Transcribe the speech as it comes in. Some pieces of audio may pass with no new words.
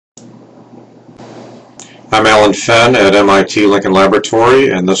I'm Alan Fenn at MIT Lincoln Laboratory,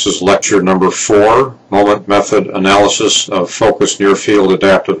 and this is lecture number 4, Moment Method Analysis of Focused Near-Field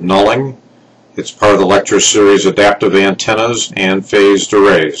Adaptive Nulling. It's part of the lecture series Adaptive Antennas and Phased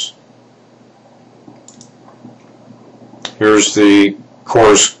Arrays. Here's the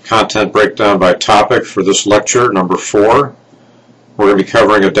course content breakdown by topic for this lecture, number 4. We're going to be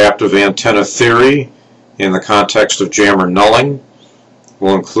covering adaptive antenna theory in the context of jammer nulling.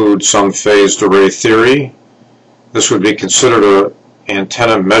 We'll include some phased array theory. This would be considered an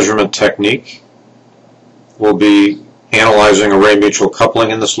antenna measurement technique. We'll be analyzing array mutual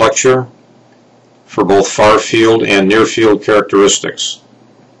coupling in this lecture for both far field and near field characteristics.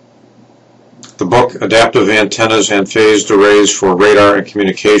 The book Adaptive Antennas and Phased Arrays for Radar and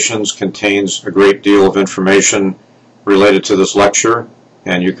Communications contains a great deal of information related to this lecture,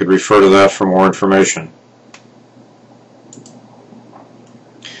 and you could refer to that for more information.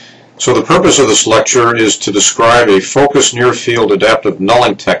 So the purpose of this lecture is to describe a focused near-field adaptive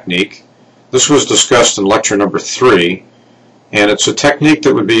nulling technique. This was discussed in lecture number 3, and it's a technique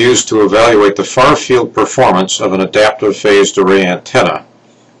that would be used to evaluate the far-field performance of an adaptive phased array antenna.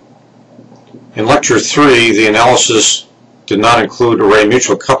 In lecture 3, the analysis did not include array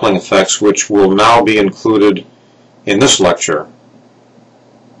mutual coupling effects, which will now be included in this lecture.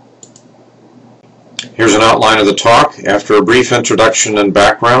 Here's an outline of the talk. After a brief introduction and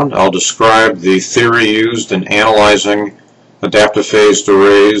background, I'll describe the theory used in analyzing adaptive phased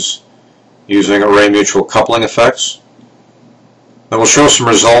arrays using array mutual coupling effects. Then we'll show some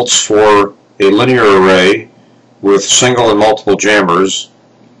results for a linear array with single and multiple jammers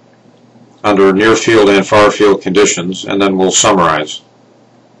under near field and far field conditions, and then we'll summarize.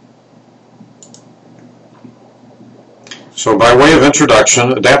 So by way of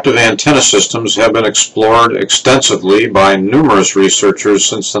introduction, adaptive antenna systems have been explored extensively by numerous researchers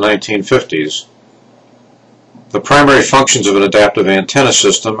since the 1950s. The primary functions of an adaptive antenna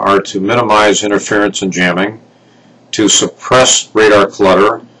system are to minimize interference and jamming, to suppress radar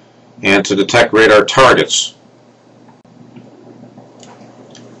clutter, and to detect radar targets.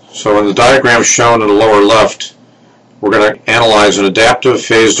 So in the diagram shown in the lower left, we're going to analyze an adaptive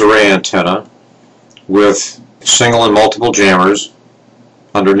phased array antenna with single and multiple jammers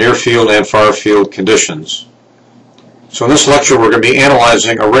under near field and far field conditions. So in this lecture we're going to be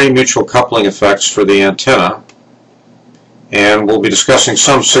analyzing array mutual coupling effects for the antenna, and we'll be discussing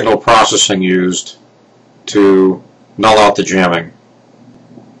some signal processing used to null out the jamming.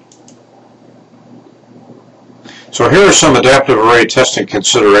 So here are some adaptive array testing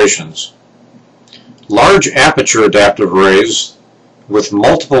considerations. Large aperture adaptive arrays with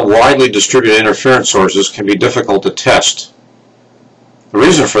multiple widely distributed interference sources can be difficult to test. The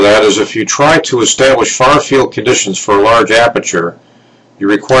reason for that is if you try to establish far field conditions for a large aperture, you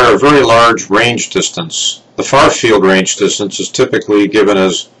require a very large range distance. The far field range distance is typically given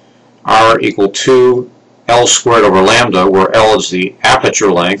as R equal 2 L squared over lambda, where L is the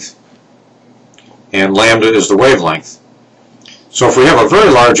aperture length and lambda is the wavelength. So if we have a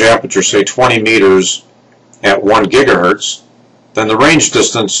very large aperture, say 20 meters at 1 gigahertz, then the range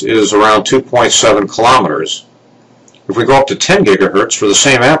distance is around 2.7 kilometers. If we go up to 10 gigahertz for the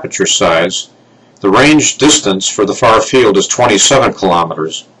same aperture size, the range distance for the far field is 27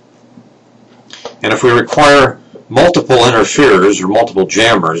 kilometers. And if we require multiple interferers or multiple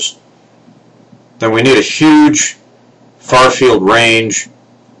jammers, then we need a huge far field range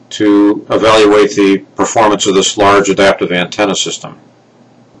to evaluate the performance of this large adaptive antenna system.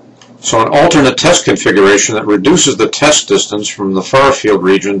 So an alternate test configuration that reduces the test distance from the far field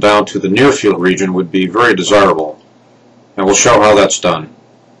region down to the near field region would be very desirable, and we'll show how that's done.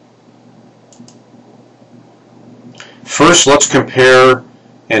 First, let's compare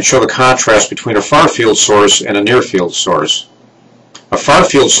and show the contrast between a far field source and a near field source. A far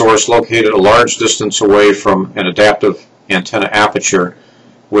field source located a large distance away from an adaptive antenna aperture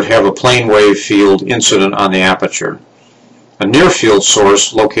would have a plane wave field incident on the aperture. A near-field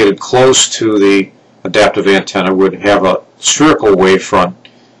source located close to the adaptive antenna would have a spherical wavefront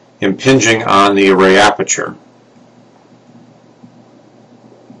impinging on the array aperture.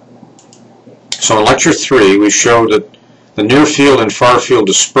 So in lecture 3 we showed that the near-field and far-field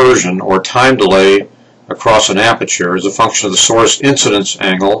dispersion or time delay across an aperture is a function of the source incidence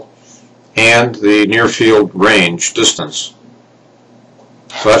angle and the near-field range distance.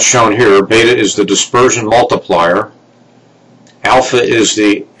 So that's shown here. Beta is the dispersion multiplier. Alpha is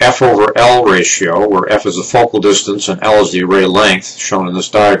the F over L ratio, where F is the focal distance and L is the array length, shown in this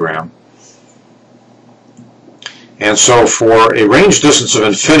diagram. And so for a range distance of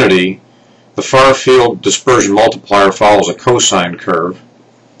infinity, the far field dispersion multiplier follows a cosine curve.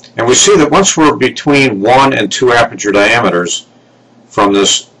 And we see that once we're between 1 and 2 aperture diameters from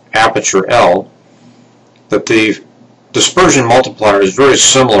this aperture L, that the dispersion multiplier is very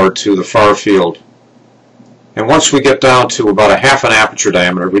similar to the far field. And once we get down to about a half an aperture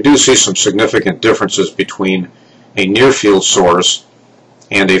diameter, we do see some significant differences between a near field source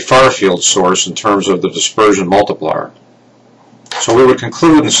and a far field source in terms of the dispersion multiplier. So we would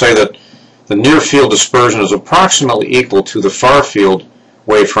conclude and say that the near field dispersion is approximately equal to the far field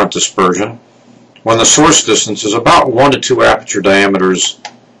wavefront dispersion when the source distance is about 1 to 2 aperture diameters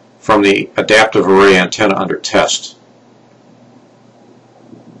from the adaptive array antenna under test.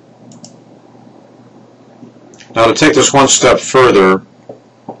 Now, to take this one step further,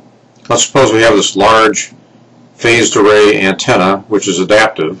 let's suppose we have this large phased array antenna which is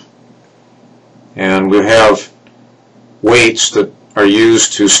adaptive, and we have weights that are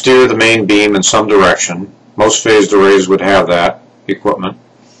used to steer the main beam in some direction. Most phased arrays would have that equipment.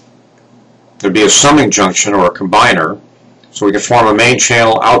 There'd be a summing junction or a combiner, so we can form a main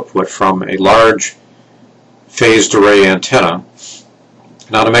channel output from a large phased array antenna.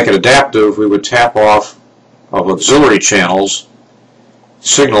 Now, to make it adaptive, we would tap off of auxiliary channels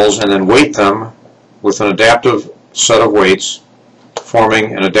signals and then weight them with an adaptive set of weights,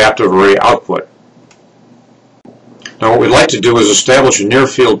 forming an adaptive array output. Now, what we'd like to do is establish a near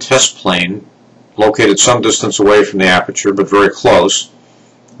field test plane located some distance away from the aperture, but very close,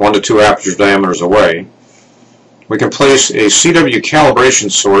 1 to 2 aperture diameters away. We can place a CW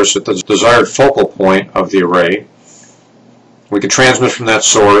calibration source at the desired focal point of the array. We can transmit from that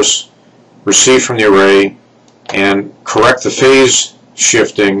source, receive from the array, and correct the phase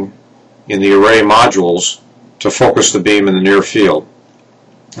shifting in the array modules to focus the beam in the near field.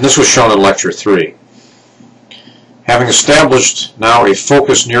 And this was shown in Lecture 3. Having established now a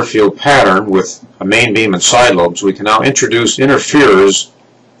focused near field pattern with a main beam and side lobes, we can now introduce interferers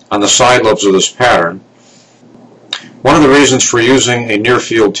on the side lobes of this pattern. One of the reasons for using a near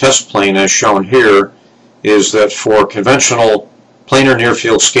field test plane as shown here is that for conventional planar near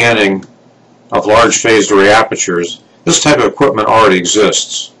field scanning of large phased array apertures, this type of equipment already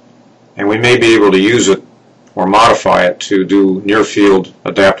exists, and we may be able to use it or modify it to do near field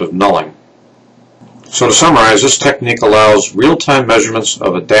adaptive nulling. So to summarize, this technique allows real-time measurements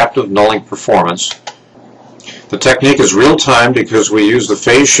of adaptive nulling performance. The technique is real-time because we use the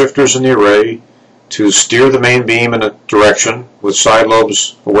phase shifters in the array to steer the main beam in a direction with side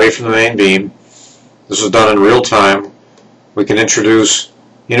lobes away from the main beam. This is done in real time. We can introduce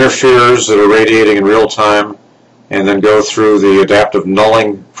interferers that are radiating in real time and then go through the adaptive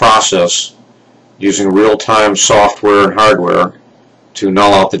nulling process using real-time software and hardware to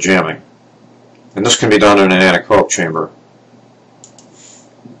null out the jamming. And this can be done in an anechoic chamber.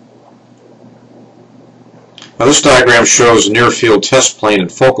 Now, this diagram shows a near field test plane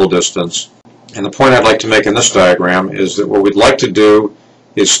and focal distance. And the point I'd like to make in this diagram is that what we'd like to do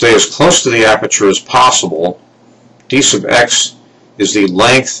is stay as close to the aperture as possible. D sub x is the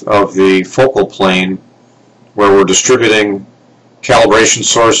length of the focal plane where we're distributing calibration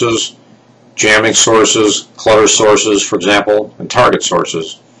sources, jamming sources, clutter sources, for example, and target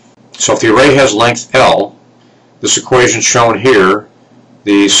sources. So if the array has length L, this equation shown here,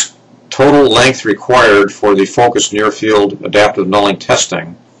 the total length required for the focused near field adaptive nulling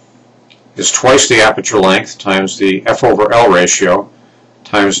testing is twice the aperture length times the F over L ratio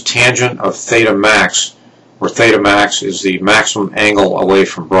times tangent of theta max, where theta max is the maximum angle away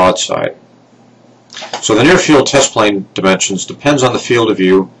from broadside. So the near field test plane dimensions depends on the field of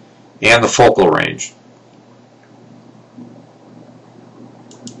view and the focal range.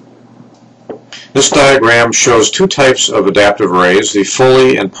 This diagram shows two types of adaptive arrays, the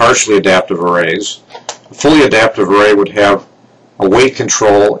fully and partially adaptive arrays. A fully adaptive array would have a weight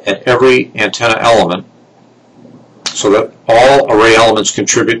control at every antenna element so that all array elements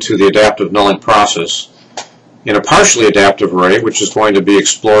contribute to the adaptive nulling process. In a partially adaptive array, which is going to be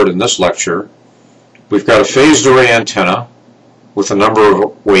explored in this lecture, we've got a phased array antenna with a number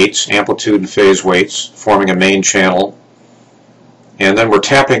of weights, amplitude and phase weights, forming a main channel. And then we're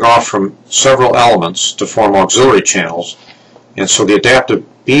tapping off from several elements to form auxiliary channels. And so the adaptive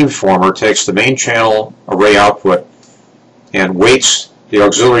beamformer takes the main channel array output and weights the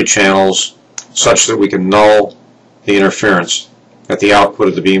auxiliary channels such that we can null the interference at the output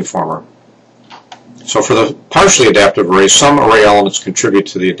of the beamformer. So for the partially adaptive array, some array elements contribute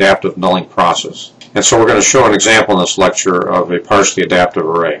to the adaptive nulling process. And so we're going to show an example in this lecture of a partially adaptive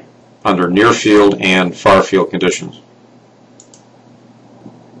array under near field and far field conditions.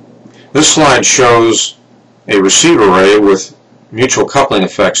 This slide shows a receiver array with mutual coupling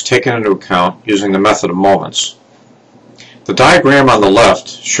effects taken into account using the method of moments. The diagram on the left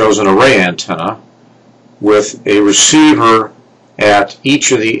shows an array antenna with a receiver at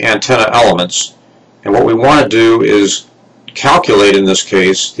each of the antenna elements, and what we want to do is calculate, in this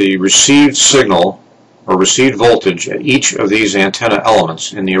case, the received signal or received voltage at each of these antenna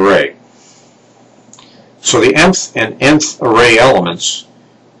elements in the array. So the mth and nth array elements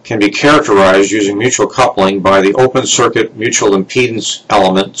can be characterized using mutual coupling by the open circuit mutual impedance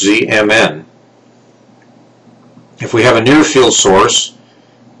element ZMN. If we have a near field source,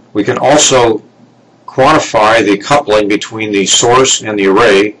 we can also quantify the coupling between the source and the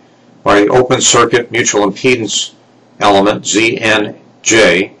array by the open circuit mutual impedance element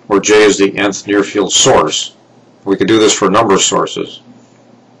ZNJ, where J is the nth near field source. We could do this for a number of sources.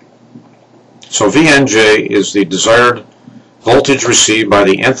 So VNJ is the desired voltage received by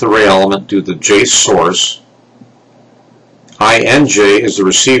the nth array element due to the jth source. INJ is the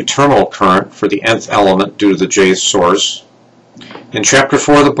received terminal current for the nth element due to the jth source. In Chapter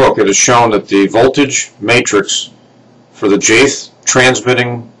 4 of the book, it is shown that the voltage matrix for the jth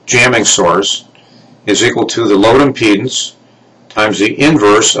transmitting jamming source is equal to the load impedance times the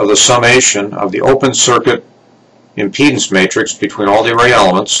inverse of the summation of the open circuit impedance matrix between all the array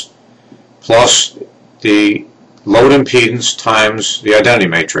elements plus the load impedance times the identity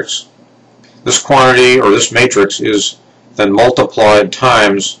matrix. This quantity, or this matrix, is then multiplied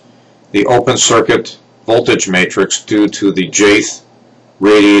times the open circuit voltage matrix due to the jth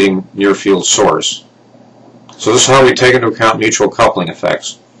radiating near field source. So this is how we take into account mutual coupling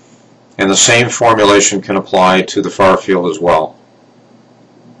effects, and the same formulation can apply to the far field as well.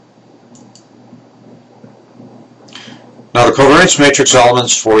 Now the covariance matrix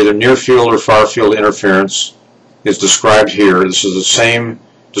elements for either near field or far field interference is described here. This is the same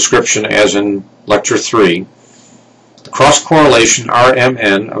description as in Lecture 3. The cross-correlation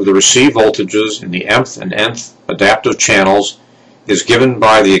RMN of the received voltages in the mth and nth adaptive channels is given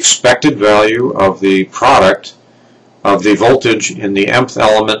by the expected value of the product of the voltage in the mth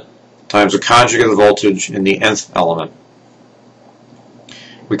element times the conjugate of the voltage in the nth element.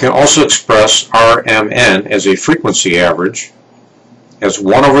 We can also express RMN as a frequency average as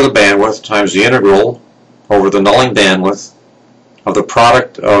 1 over the bandwidth times the integral over the Nulling bandwidth of the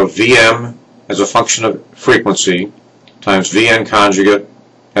product of Vm as a function of frequency times Vn conjugate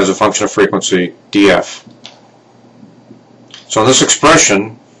as a function of frequency df. So in this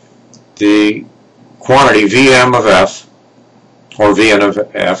expression, the quantity Vm of f, or Vn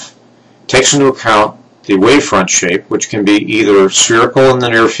of f, takes into account the wavefront shape, which can be either spherical in the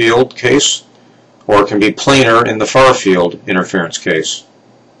near field case or it can be planar in the far field interference case.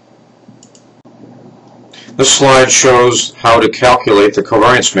 This slide shows how to calculate the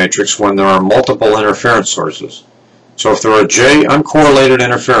covariance matrix when there are multiple interference sources. So if there are j uncorrelated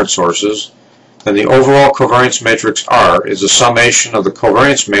interference sources, then the overall covariance matrix R is the summation of the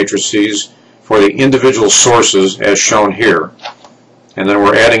covariance matrices for the individual sources as shown here. And then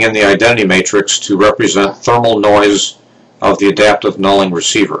we're adding in the identity matrix to represent thermal noise of the adaptive nulling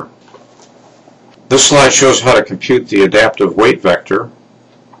receiver. This slide shows how to compute the adaptive weight vector.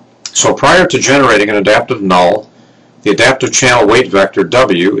 So prior to generating an adaptive null, the adaptive channel weight vector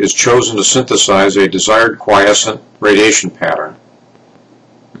W is chosen to synthesize a desired quiescent radiation pattern.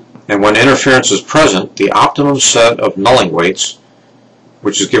 And when interference is present, the optimum set of nulling weights,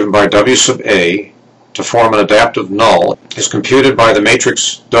 which is given by W sub A, to form an adaptive null, is computed by the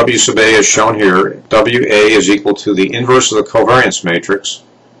matrix W sub A as shown here. WA is equal to the inverse of the covariance matrix,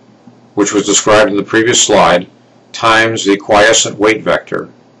 which was described in the previous slide, times the quiescent weight vector.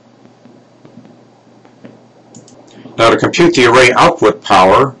 Now to compute the array output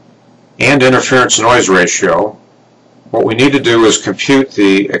power and interference noise ratio, what we need to do is compute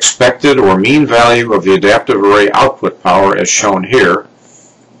the expected or mean value of the adaptive array output power as shown here,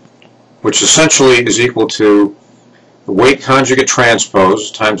 which essentially is equal to the weight conjugate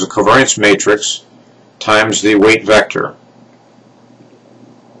transpose times the covariance matrix times the weight vector.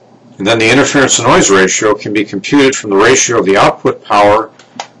 And then the interference to noise ratio can be computed from the ratio of the output power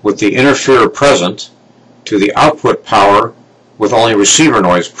with the interferer present to the output power with only receiver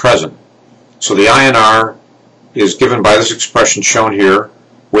noise present. So the INR is given by this expression shown here,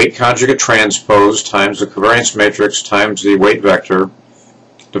 weight conjugate transpose times the covariance matrix times the weight vector,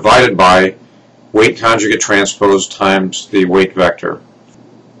 divided by weight conjugate transpose times the weight vector.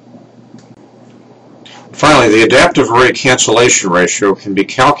 Finally, the adaptive array cancellation ratio can be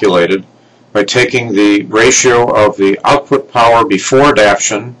calculated by taking the ratio of the output power before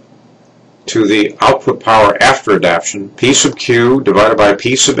adaptation to the output power after adaptation, P sub Q divided by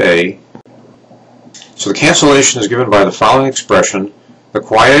P sub A. So the cancellation is given by the following expression, the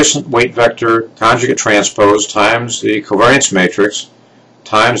quiescent weight vector conjugate transpose times the covariance matrix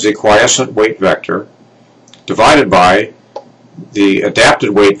times the quiescent weight vector divided by the adapted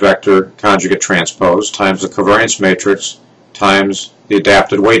weight vector conjugate transpose times the covariance matrix times the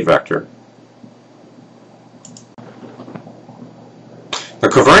adapted weight vector. The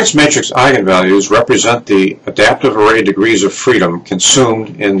covariance matrix eigenvalues represent the adaptive array degrees of freedom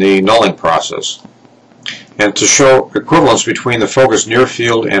consumed in the nulling process. And to show equivalence between the focused near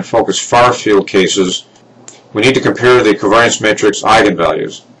field and focused far field cases, we need to compare the covariance matrix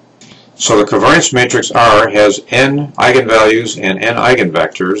eigenvalues. So the covariance matrix R has n eigenvalues and n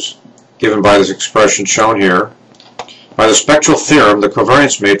eigenvectors, given by this expression shown here. By the spectral theorem, the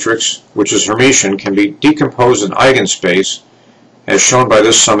covariance matrix, which is Hermitian, can be decomposed in eigenspace, as shown by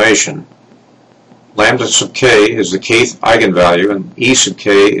this summation. Lambda sub k is the kth eigenvalue, and E sub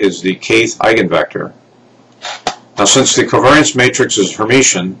k is the kth eigenvector. Now, since the covariance matrix is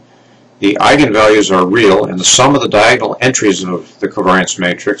Hermitian, the eigenvalues are real, and the sum of the diagonal entries of the covariance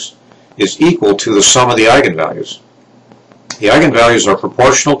matrix is equal to the sum of the eigenvalues. The eigenvalues are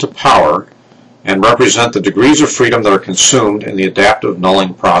proportional to power and represent the degrees of freedom that are consumed in the adaptive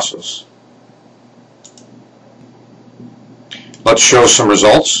nulling process. Let's show some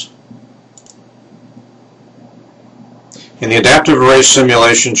results. In the adaptive array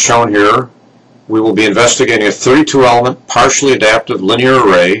simulation shown here, we will be investigating a 32-element partially adaptive linear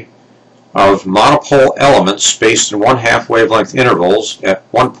array of monopole elements spaced in 1/2 wavelength intervals at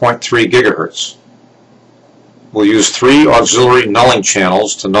 1.3 gigahertz. We'll use 3 auxiliary nulling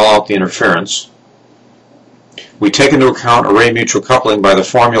channels to null out the interference. We take into account array mutual coupling by the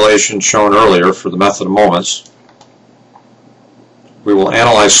formulation shown earlier for the method of moments. We will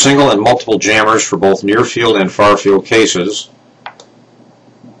analyze single and multiple jammers for both near field and far field cases.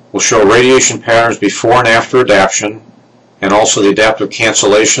 We'll show radiation patterns before and after adaptation, and also the adaptive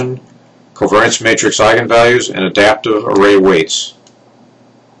cancellation, covariance matrix eigenvalues, and adaptive array weights.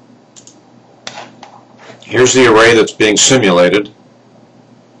 Here's the array that's being simulated.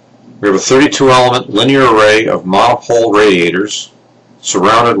 We have a 32-element linear array of monopole radiators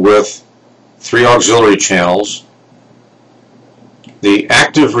surrounded with 3 auxiliary channels. The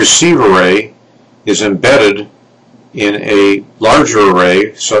active receive array is embedded in a larger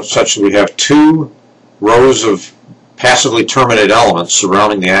array such that we have 2 rows of passively terminated elements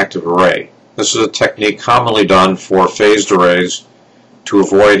surrounding the active array. This is a technique commonly done for phased arrays to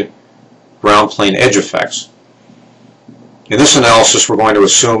avoid ground plane edge effects. In this analysis, we're going to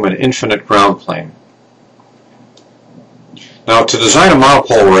assume an infinite ground plane. Now, to design a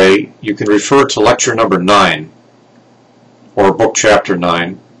monopole array, you can refer to lecture number 9 or book chapter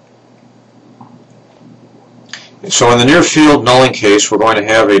 9. So in the near field nulling case, we're going to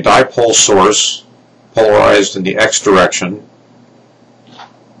have a dipole source polarized in the x direction.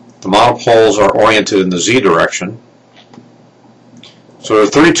 The monopoles are oriented in the z direction. So there are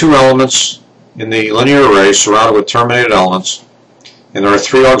 32 elements in the linear array surrounded with terminated elements, and there are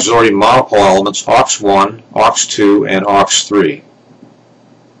 3 auxiliary monopole elements, aux1, aux2, and aux3.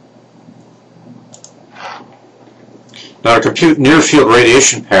 Now, to compute near field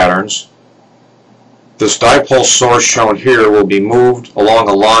radiation patterns, this dipole source shown here will be moved along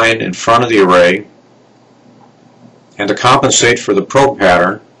a line in front of the array, and to compensate for the probe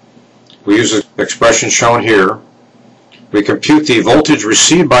pattern, we use the expression shown here. We compute the voltage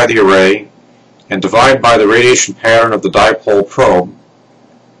received by the array and divide by the radiation pattern of the dipole probe,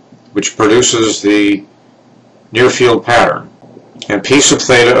 which produces the near field pattern. And P sub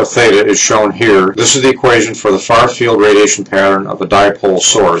theta of theta is shown here. This is the equation for the far field radiation pattern of the dipole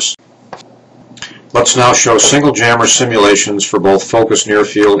source. Let's now show single jammer simulations for both focused near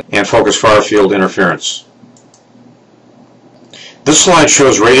field and focused far field interference. This slide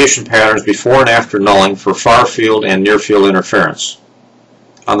shows radiation patterns before and after nulling for far field and near field interference.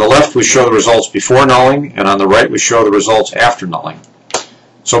 On the left we show the results before nulling, and on the right we show the results after nulling.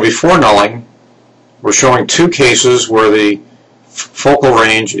 So before nulling, we're showing 2 cases where the focal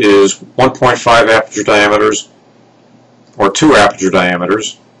range is 1.5 aperture diameters or 2 aperture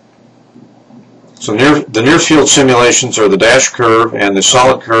diameters. So the near field simulations are the dash curve, and the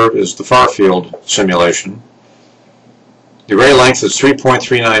solid curve is the far field simulation. The array length is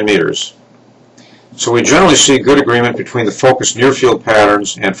 3.39 meters. So we generally see good agreement between the focused near field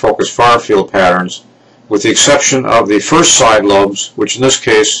patterns and focused far field patterns, with the exception of the first side lobes, which in this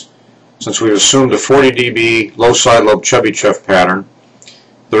case, since we've assumed a 40 dB low side lobe Chebyshev pattern,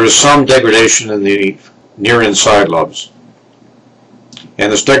 there is some degradation in the near inside lobes.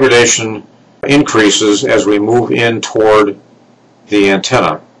 And this degradation increases as we move in toward the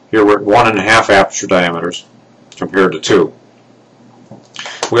antenna. Here we're at 1.5 aperture diameters compared to 2.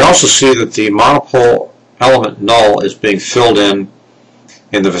 We also see that the monopole element null is being filled in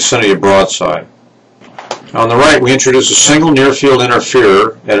the vicinity of broadside. On the right, we introduce a single near-field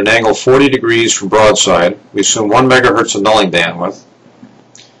interferer at an angle 40 degrees from broadside. We assume 1 megahertz of nulling bandwidth.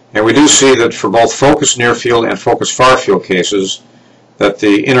 And we do see that for both focused near-field and focused far-field cases, that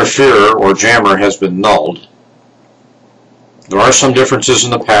the interferer or jammer has been nulled. There are some differences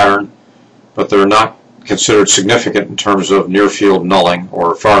in the pattern, but they're not considered significant in terms of near-field nulling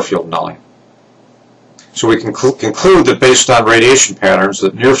or far-field nulling. So we can conclude that based on radiation patterns,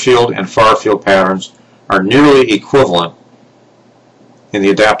 that near-field and far-field patterns are nearly equivalent in the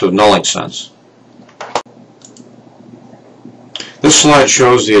adaptive nulling sense. This slide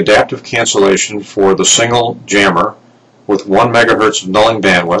shows the adaptive cancellation for the single jammer with 1 megahertz of nulling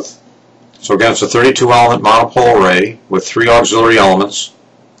bandwidth. So again, it's a 32-element monopole array with 3 auxiliary elements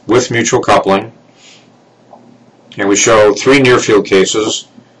with mutual coupling. And we show 3 near-field cases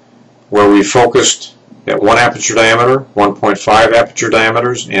where we focused at 1 aperture diameter, 1.5 aperture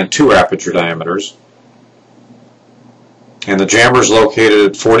diameters, and 2 aperture diameters. And the jammer is located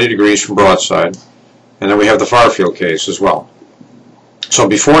at 40 degrees from broadside. And then we have the far-field case as well. So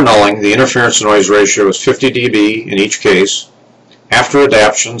before nulling, the interference-to-noise ratio is 50 dB in each case. After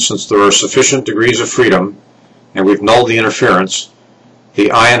adaptation, since there are sufficient degrees of freedom, and we've nulled the interference, the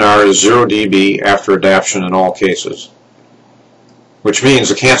INR is 0 dB after adaptation in all cases, which means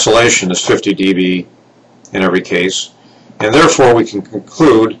the cancellation is 50 dB in every case, and therefore we can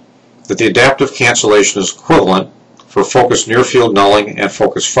conclude that the adaptive cancellation is equivalent for focused near-field nulling and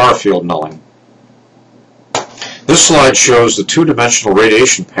focused far-field nulling. This slide shows the two-dimensional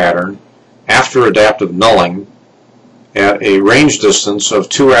radiation pattern after adaptive nulling at a range distance of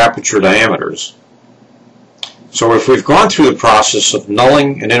 2 aperture diameters. So if we've gone through the process of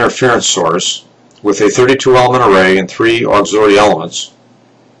nulling an interference source with a 32-element array and 3 auxiliary elements,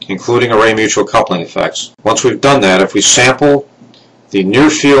 including array mutual coupling effects, once we've done that, if we sample the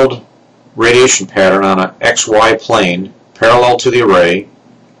near-field radiation pattern on an XY plane parallel to the array,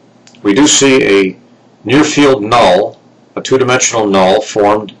 we do see a near-field null, a two-dimensional null,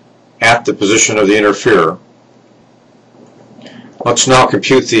 formed at the position of the interferer. Let's now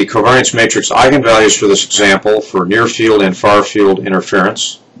compute the covariance matrix eigenvalues for this example for near-field and far-field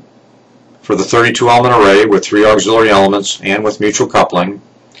interference for the 32-element array with 3 auxiliary elements and with mutual coupling.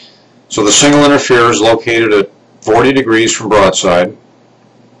 So the single interferer is located at 40 degrees from broadside.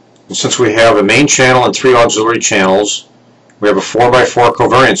 And since we have a main channel and 3 auxiliary channels, we have a 4x4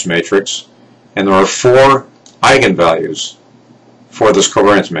 covariance matrix, and there are 4 eigenvalues for this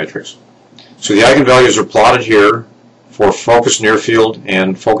covariance matrix. So the eigenvalues are plotted here for focused near-field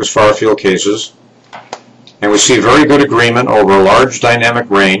and focused far-field cases, and we see very good agreement over a large dynamic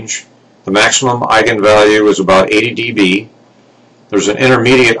range. The maximum eigenvalue is about 80 dB. There's an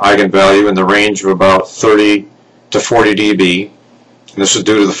intermediate eigenvalue in the range of about 30 to 40 dB, and this is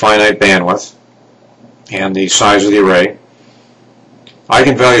due to the finite bandwidth and the size of the array.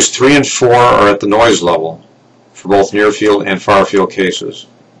 Eigenvalues 3 and 4 are at the noise level for both near-field and far-field cases.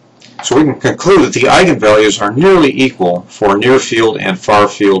 So we can conclude that the eigenvalues are nearly equal for near-field and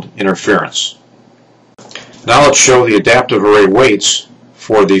far-field interference. Now let's show the adaptive array weights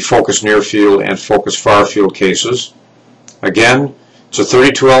for the focused near-field and focused far-field cases. Again, it's a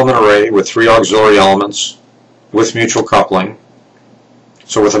 32-element array with 3 auxiliary elements with mutual coupling.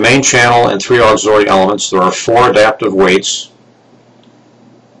 So with a main channel and 3 auxiliary elements, there are 4 adaptive weights.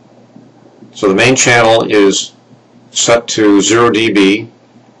 So the main channel is set to 0 dB,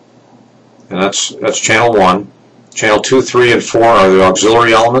 and that's channel 1. Channel 2, 3, and 4 are the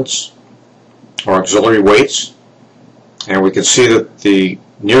auxiliary elements, or auxiliary weights. And we can see that the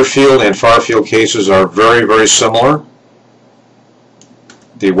near-field and far-field cases are very, very similar.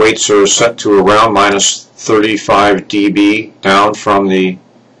 The weights are set to around minus 35 dB down from the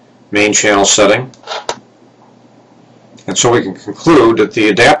main channel setting. And so we can conclude that the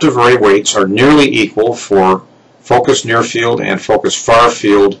adaptive array weights are nearly equal for focused near-field and focused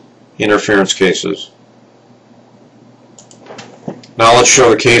far-field interference cases. Now let's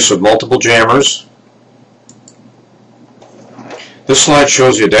show the case of multiple jammers. This slide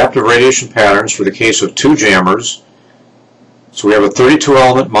shows the adaptive radiation patterns for the case of 2 jammers. So we have a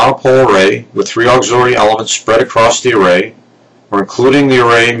 32-element monopole array with 3 auxiliary elements spread across the array. We're including the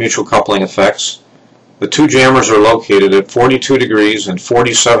array mutual coupling effects. The 2 jammers are located at 42 degrees and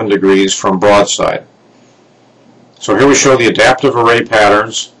 47 degrees from broadside. So here we show the adaptive array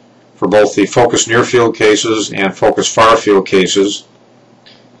patterns for both the focused near-field cases and focused far-field cases.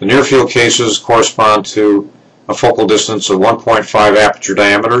 The near-field cases correspond to a focal distance of 1.5 aperture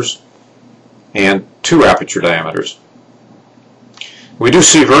diameters and 2 aperture diameters. We do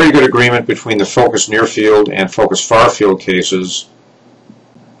see very good agreement between the focused near field and focused far field cases.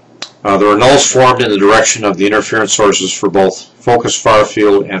 There are nulls formed in the direction of the interference sources for both focused far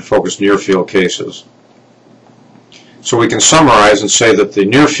field and focused near field cases. So we can summarize and say that the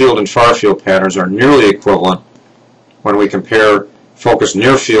near field and far field patterns are nearly equivalent when we compare focused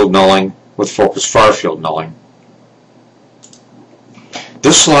near field nulling with focused far field nulling.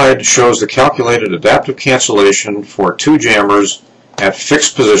 This slide shows the calculated adaptive cancellation for two jammers at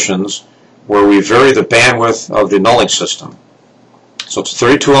fixed positions where we vary the bandwidth of the nulling system. So it's a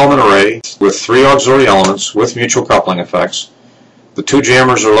 32 element array with 3 auxiliary elements with mutual coupling effects. The two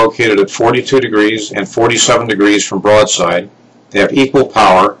jammers are located at 42 degrees and 47 degrees from broadside. They have equal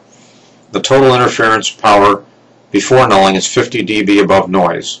power. The total interference power before nulling is 50 dB above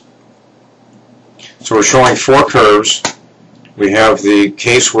noise. So we're showing 4 curves. We have the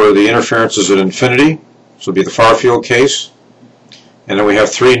case where the interference is at infinity, so it'll be the far field case. And then we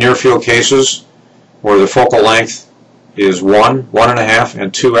have 3 near field cases where the focal length is 1, 1.5,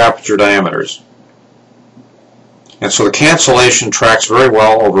 and 2 aperture diameters. And so the cancellation tracks very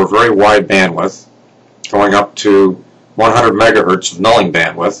well over a very wide bandwidth, going up to 100 megahertz of nulling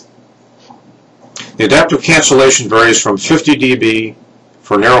bandwidth. The adaptive cancellation varies from 50 dB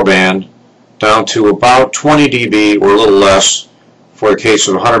for narrowband down to about 20 dB or a little less for the case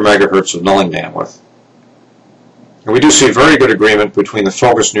of 100 megahertz of nulling bandwidth. And we do see very good agreement between the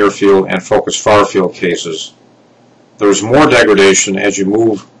focused near field and focused far field cases. There's more degradation as you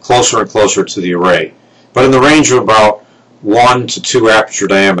move closer and closer to the array. But in the range of about 1 to 2 aperture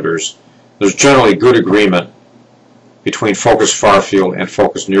diameters, there's generally good agreement between focused far field and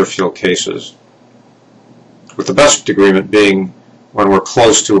focused near field cases, with the best agreement being when we're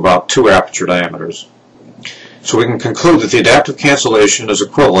close to about 2 aperture diameters. So we can conclude that the adaptive cancellation is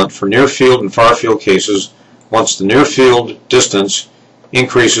equivalent for near field and far field cases once the near field distance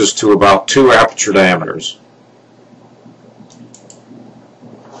increases to about 2 aperture diameters.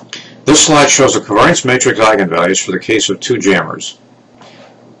 This slide shows the covariance matrix eigenvalues for the case of two jammers.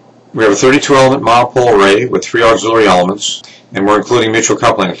 We have a 32 element monopole array with 3 auxiliary elements, and we're including mutual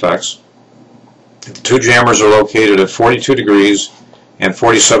coupling effects. The two jammers are located at 42 degrees and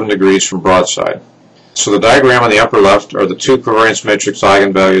 47 degrees from broadside. So the diagram on the upper left are the two covariance matrix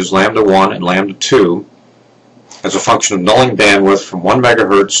eigenvalues lambda 1 and lambda 2 as a function of nulling bandwidth from 1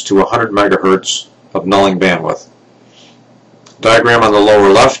 megahertz to 100 megahertz of nulling bandwidth. The diagram on the lower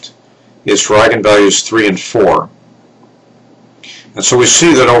left is for eigenvalues 3 and 4. And so we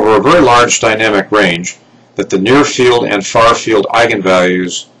see that over a very large dynamic range that the near field and far field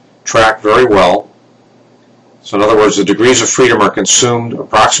eigenvalues track very well. So in other words, the degrees of freedom are consumed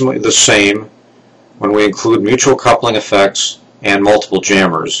approximately the same when we include mutual coupling effects and multiple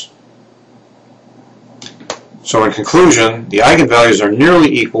jammers. So in conclusion, the eigenvalues are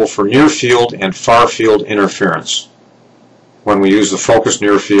nearly equal for near field and far field interference when we use the focused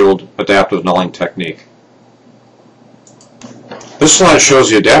near field adaptive nulling technique. This slide shows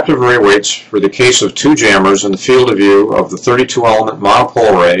the adaptive array weights for the case of two jammers in the field of view of the 32 element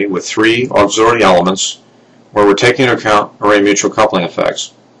monopole array with 3 auxiliary elements where we're taking into account array mutual coupling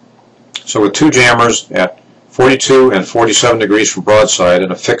effects. So with two jammers at 42 and 47 degrees from broadside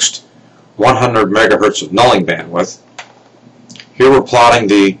and a fixed 100 megahertz of nulling bandwidth, here we're plotting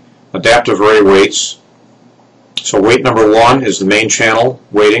the adaptive array weights. So weight number 1 is the main channel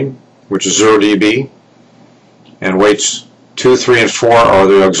weighting, which is 0 dB, and weights 2, 3, and 4 are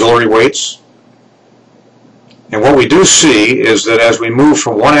the auxiliary weights. And what we do see is that as we move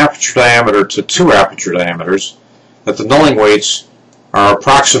from 1 aperture diameter to 2 aperture diameters, that the nulling weights are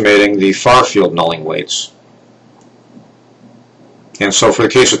approximating the far field nulling weights. And so for the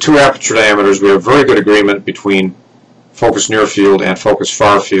case of 2 aperture diameters, we have very good agreement between focused near field and focused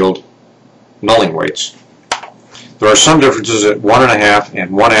far field nulling weights. There are some differences at 1.5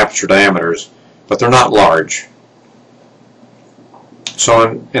 and 1 aperture diameters, but they're not large.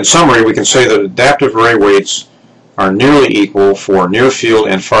 So in summary, we can say that adaptive array weights are nearly equal for near field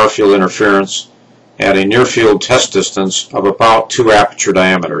and far field interference at a near field test distance of about 2 aperture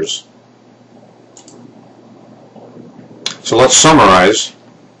diameters. So let's summarize.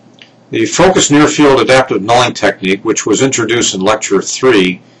 The focused near field adaptive nulling technique, which was introduced in lecture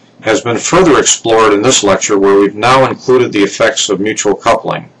 3, has been further explored in this lecture where we've now included the effects of mutual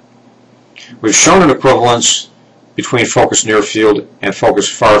coupling. We've shown an equivalence between focused near field and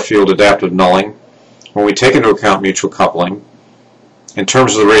focused far field adaptive nulling when we take into account mutual coupling. In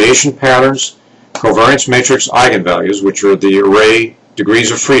terms of the radiation patterns, covariance matrix eigenvalues, which are the array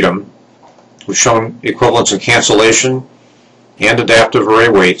degrees of freedom, we've shown equivalence in cancellation and adaptive array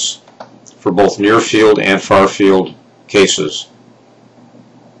weights for both near field and far field cases.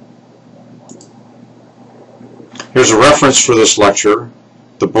 Here's a reference for this lecture.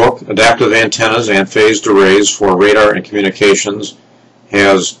 The book, Adaptive Antennas and Phased Arrays for Radar and Communications,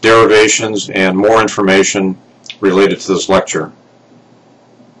 has derivations and more information related to this lecture.